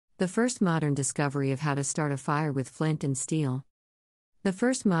The first modern discovery of how to start a fire with flint and steel. The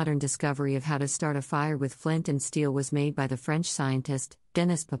first modern discovery of how to start a fire with flint and steel was made by the French scientist,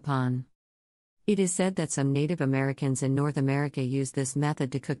 Denis Papin. It is said that some Native Americans in North America used this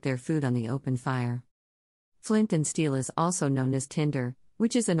method to cook their food on the open fire. Flint and steel is also known as tinder,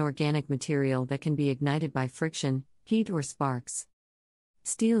 which is an organic material that can be ignited by friction, heat, or sparks.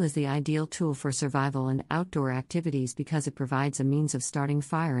 Steel is the ideal tool for survival and outdoor activities because it provides a means of starting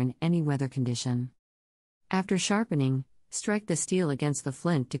fire in any weather condition. After sharpening, strike the steel against the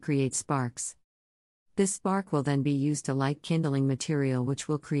flint to create sparks. This spark will then be used to light kindling material, which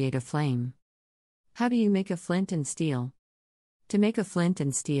will create a flame. How do you make a flint and steel? To make a flint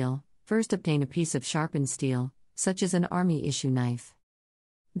and steel, first obtain a piece of sharpened steel, such as an army-issue knife.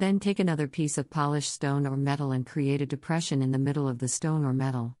 Then take another piece of polished stone or metal and create a depression in the middle of the stone or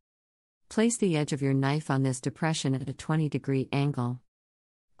metal. Place the edge of your knife on this depression at a 20-degree angle.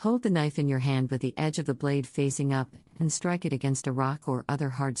 Hold the knife in your hand with the edge of the blade facing up and strike it against a rock or other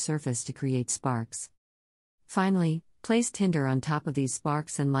hard surface to create sparks. Finally, place tinder on top of these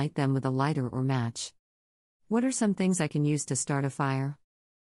sparks and light them with a lighter or match. What are some things I can use to start a fire?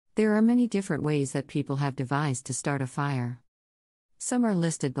 There are many different ways that people have devised to start a fire. Some are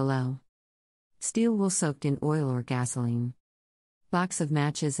listed below. Steel wool soaked in oil or gasoline. Box of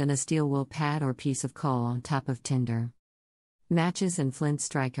matches and a steel wool pad or piece of coal on top of tinder. Matches and flint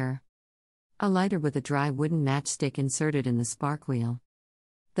striker. A lighter with a dry wooden matchstick inserted in the spark wheel.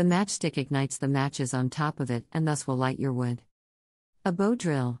 The matchstick ignites the matches on top of it and thus will light your wood. A bow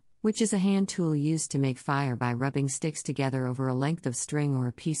drill, which is a hand tool used to make fire by rubbing sticks together over a length of string or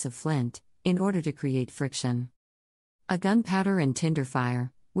a piece of flint, in order to create friction. A gunpowder and tinder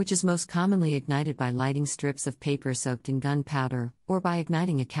fire, which is most commonly ignited by lighting strips of paper soaked in gunpowder, or by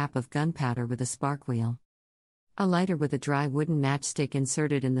igniting a cap of gunpowder with a spark wheel. A lighter with a dry wooden matchstick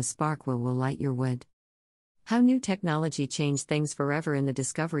inserted in the spark wheel will light your wood. How new technology changed things forever in the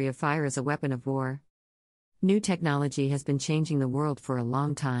discovery of fire as a weapon of war. New technology has been changing the world for a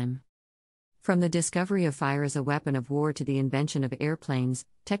long time. From the discovery of fire as a weapon of war to the invention of airplanes,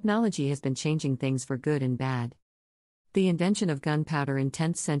 technology has been changing things for good and bad. The invention of gunpowder in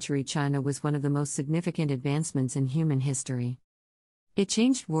 10th century China was one of the most significant advancements in human history. It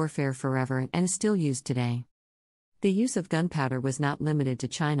changed warfare forever and is still used today. The use of gunpowder was not limited to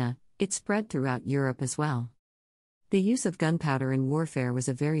China, it spread throughout Europe as well. The use of gunpowder in warfare was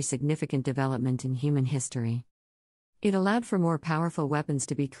a very significant development in human history. It allowed for more powerful weapons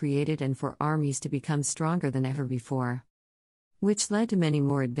to be created and for armies to become stronger than ever before, which led to many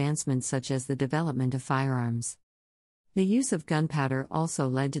more advancements such as the development of firearms. The use of gunpowder also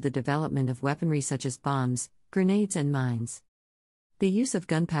led to the development of weaponry such as bombs, grenades, and mines. The use of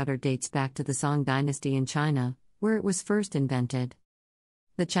gunpowder dates back to the Song dynasty in China, where it was first invented.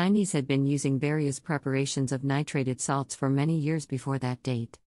 The Chinese had been using various preparations of nitrated salts for many years before that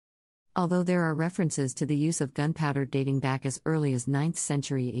date. Although there are references to the use of gunpowder dating back as early as 9th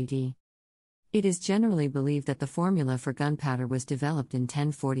century AD. It is generally believed that the formula for gunpowder was developed in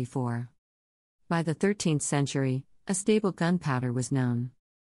 1044. By the 13th century, a stable gunpowder was known.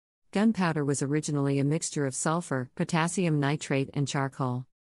 Gunpowder was originally a mixture of sulfur, potassium nitrate, and charcoal,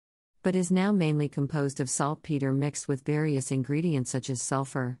 but is now mainly composed of saltpeter mixed with various ingredients such as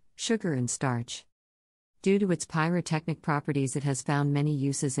sulfur, sugar, and starch. Due to its pyrotechnic properties, it has found many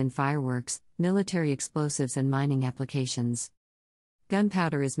uses in fireworks, military explosives, and mining applications.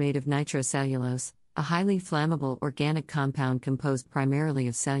 Gunpowder is made of nitrocellulose, a highly flammable organic compound composed primarily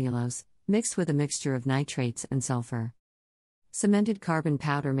of cellulose, mixed with a mixture of nitrates and sulfur. Cemented carbon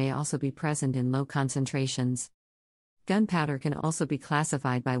powder may also be present in low concentrations. Gunpowder can also be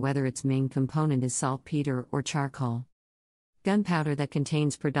classified by whether its main component is saltpeter or charcoal. Gunpowder that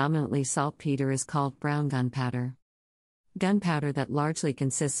contains predominantly saltpeter is called brown gunpowder. Gunpowder that largely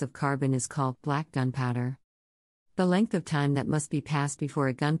consists of carbon is called black gunpowder. The length of time that must be passed before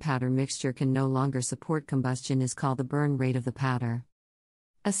a gunpowder mixture can no longer support combustion is called the burn rate of the powder.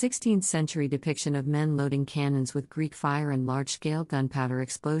 A 16th century depiction of men loading cannons with Greek fire and large-scale gunpowder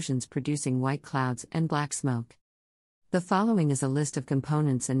explosions producing white clouds and black smoke. The following is a list of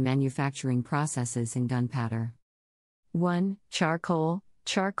components and manufacturing processes in gunpowder. 1. Charcoal.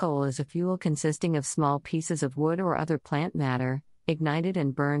 Charcoal is a fuel consisting of small pieces of wood or other plant matter, ignited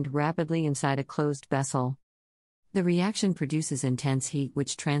and burned rapidly inside a closed vessel. The reaction produces intense heat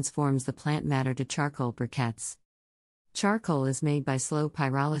which transforms the plant matter to charcoal briquettes. Charcoal is made by slow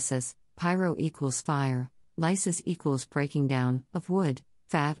pyrolysis, pyro equals fire, lysis equals breaking down, of wood,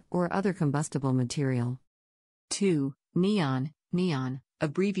 fat, or other combustible material. 2. Neon. Neon,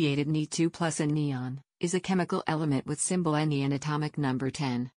 abbreviated Ne2+, and neon, is a chemical element with symbol Ne and atomic number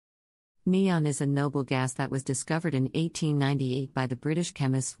 10. Neon is a noble gas that was discovered in 1898 by the British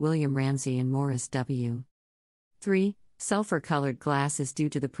chemists William Ramsay and Morris W. 3. Sulfur-colored glass is due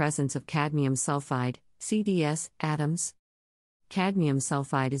to the presence of cadmium sulfide, CdS, atoms. Cadmium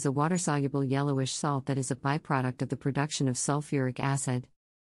sulfide is a water-soluble yellowish salt that is a byproduct of the production of sulfuric acid.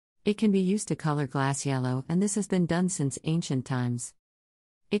 It can be used to color glass yellow, and this has been done since ancient times.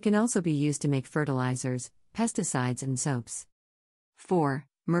 It can also be used to make fertilizers, pesticides, and soaps. 4.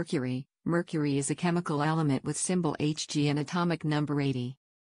 Mercury. Mercury is a chemical element with symbol Hg and atomic number 80.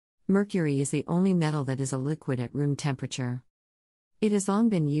 Mercury is the only metal that is a liquid at room temperature. It has long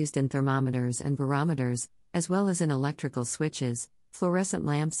been used in thermometers and barometers, as well as in electrical switches, fluorescent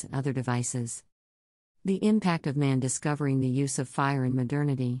lamps, and other devices. The impact of man discovering the use of fire in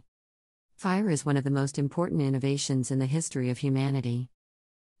modernity. Fire is one of the most important innovations in the history of humanity.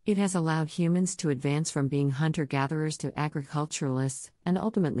 It has allowed humans to advance from being hunter-gatherers to agriculturalists, and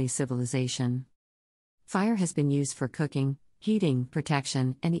ultimately civilization. Fire has been used for cooking, heating,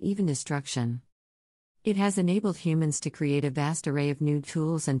 protection, and even destruction. It has enabled humans to create a vast array of new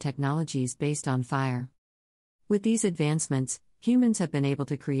tools and technologies based on fire. With these advancements, humans have been able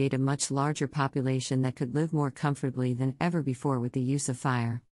to create a much larger population that could live more comfortably than ever before with the use of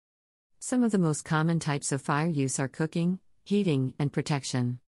fire. Some of the most common types of fire use are cooking, heating, and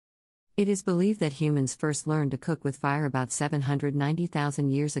protection. It is believed that humans first learned to cook with fire about 790,000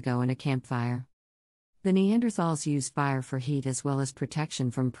 years ago in a campfire. The Neanderthals used fire for heat as well as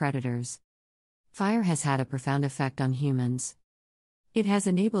protection from predators. Fire has had a profound effect on humans. It has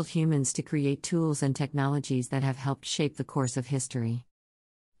enabled humans to create tools and technologies that have helped shape the course of history.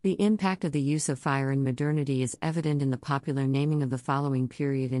 The impact of the use of fire in modernity is evident in the popular naming of the following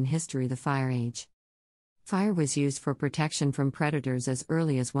period in history: the Fire Age. Fire was used for protection from predators as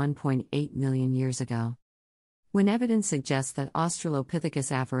early as 1.8 million years ago. When evidence suggests that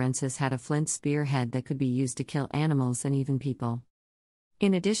Australopithecus afarensis had a flint spearhead that could be used to kill animals and even people.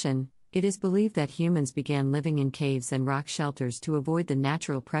 In addition, it is believed that humans began living in caves and rock shelters to avoid the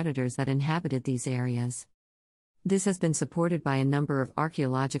natural predators that inhabited these areas. This has been supported by a number of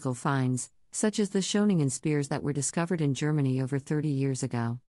archaeological finds, such as the Schöningen spears that were discovered in Germany over 30 years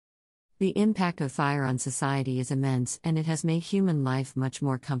ago. The impact of fire on society is immense, and it has made human life much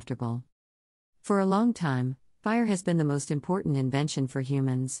more comfortable. For a long time, fire has been the most important invention for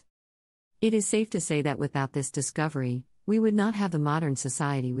humans. It is safe to say that without this discovery, we would not have the modern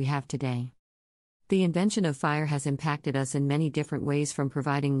society we have today. The invention of fire has impacted us in many different ways, from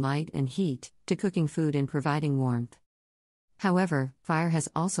providing light and heat, to cooking food and providing warmth. However, fire has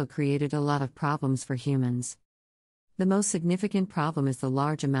also created a lot of problems for humans. The most significant problem is the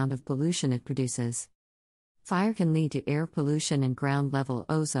large amount of pollution it produces. Fire can lead to air pollution and ground-level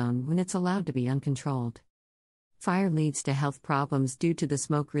ozone when it's allowed to be uncontrolled. Fire leads to health problems due to the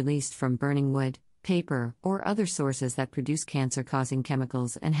smoke released from burning wood, paper, or other sources that produce cancer-causing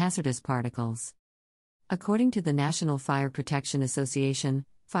chemicals and hazardous particles. According to the National Fire Protection Association,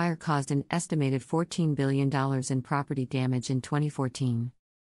 fire caused an estimated $14 billion in property damage in 2014.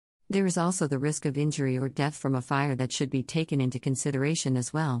 There is also the risk of injury or death from a fire that should be taken into consideration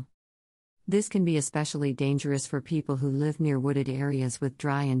as well. This can be especially dangerous for people who live near wooded areas with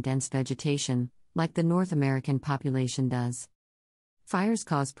dry and dense vegetation, like the North American population does. Fires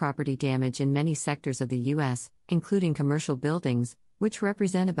cause property damage in many sectors of the U.S., including commercial buildings, which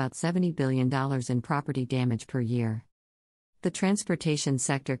represent about $70 billion in property damage per year. The transportation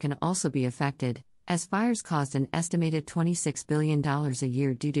sector can also be affected, as fires caused an estimated $26 billion a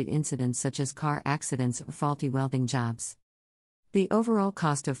year due to incidents such as car accidents or faulty welding jobs. The overall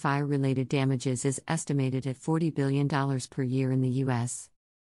cost of fire-related damages is estimated at $40 billion per year in the U.S.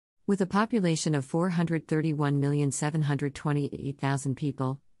 With a population of 431,728,000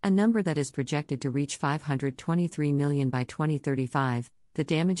 people, a number that is projected to reach 523 million by 2035, the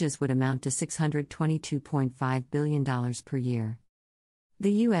damages would amount to $622.5 billion per year.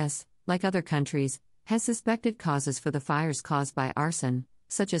 The U.S., like other countries, has suspected causes for the fires caused by arson,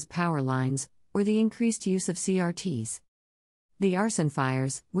 such as power lines, or the increased use of CRTs. The arson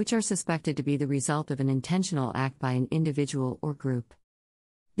fires, which are suspected to be the result of an intentional act by an individual or group.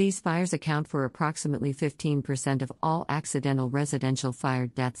 These fires account for approximately 15% of all accidental residential fire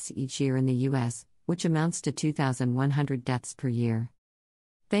deaths each year in the U.S., which amounts to 2,100 deaths per year.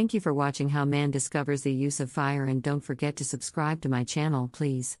 Thank you for watching How Man Discovers the Use of Fire, and don't forget to subscribe to my channel,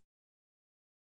 please.